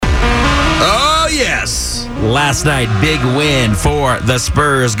last night. Big win for the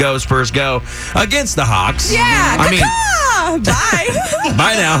Spurs. Go, Spurs, go against the Hawks. Yeah. Bye.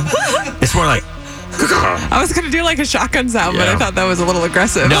 Bye now. It's more like... I was going to do like a shotgun sound, but Yeah. I thought that was a little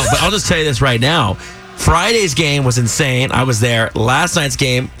aggressive. No, but I'll just tell you this right now. Friday's game was insane. I was there. Last night's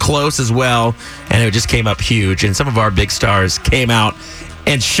game, close as well, and it just came up huge. And some of our big stars came out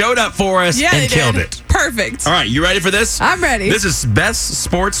and showed up for us and killed it. Perfect. All right, you ready for this? I'm ready. This is Beth's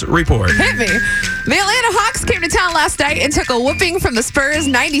Sports Report. Hit me. The Atlanta Hawks came to town last night and took a whooping from the Spurs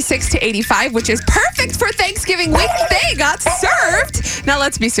 96-85, which is perfect for Thanksgiving week. They got served. Now,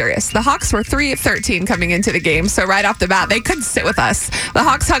 let's be serious. The Hawks were 3-13 coming into the game, so right off the bat, they couldn't sit with us. The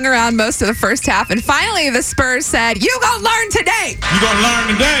Hawks hung around most of the first half, and finally the Spurs said, "You gonna learn today." You gonna learn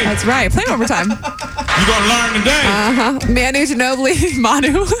today. That's right. Play it one more time. You gonna learn today. Manu Ginobili,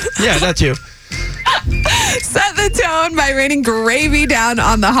 Manu. Yeah, that's you. Set the tone by raining gravy down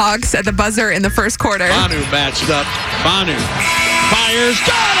on the Hawks at the buzzer in the first quarter. Manu matched up. Manu fires.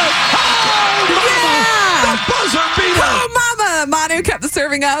 Got it. Oh, mama. Yeah. The buzzer beater. Oh, mama! Manu kept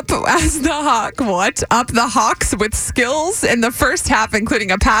serving up as the Hawk. What? Up the Hawks with skills in the first half,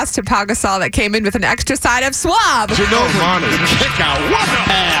 including a pass to Pau Gasol that came in with an extra side of swab. Ginobili. Manu. Kick out. What a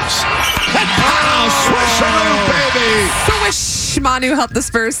pass. And Pau. Swish-a-loo, baby. Swish! Manu helped the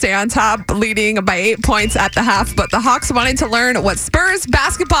Spurs stay on top, leading by 8 points at the half. But the Hawks wanted to learn what Spurs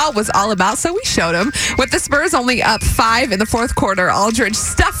basketball was all about, so we showed them. With the Spurs only up 5 in the fourth quarter, Aldridge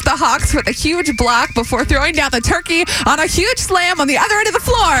stuffed the Hawks with a huge block before throwing down the turkey on a huge slam on the other end of the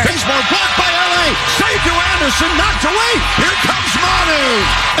floor. Baseball blocked by L.A. Saved to Anderson. Knocked away. Here comes Manu.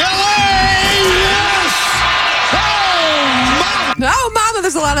 L.A. Yes. Oh, mama,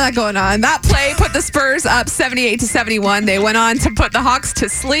 there's a lot of that going on. That play put the Spurs up 78-71. They went on to put the Hawks to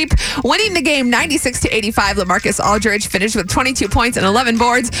sleep, winning the game 96-85. LaMarcus Aldridge finished with 22 points and 11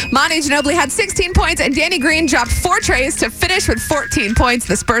 boards. Manu Ginobili had 16 points, and Danny Green dropped 4 trays to finish with 14 points.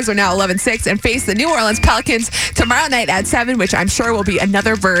 The Spurs are now 11-6 and face the New Orleans Pelicans tomorrow night at 7, which I'm sure will be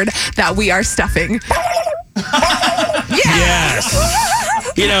another bird that we are stuffing. Yes.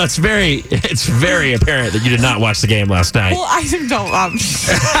 You know, it's very apparent that you did not watch the game last night. Well, I don't. I was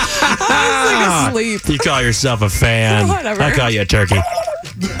like asleep. You call yourself a fan. Whatever. I call you a turkey.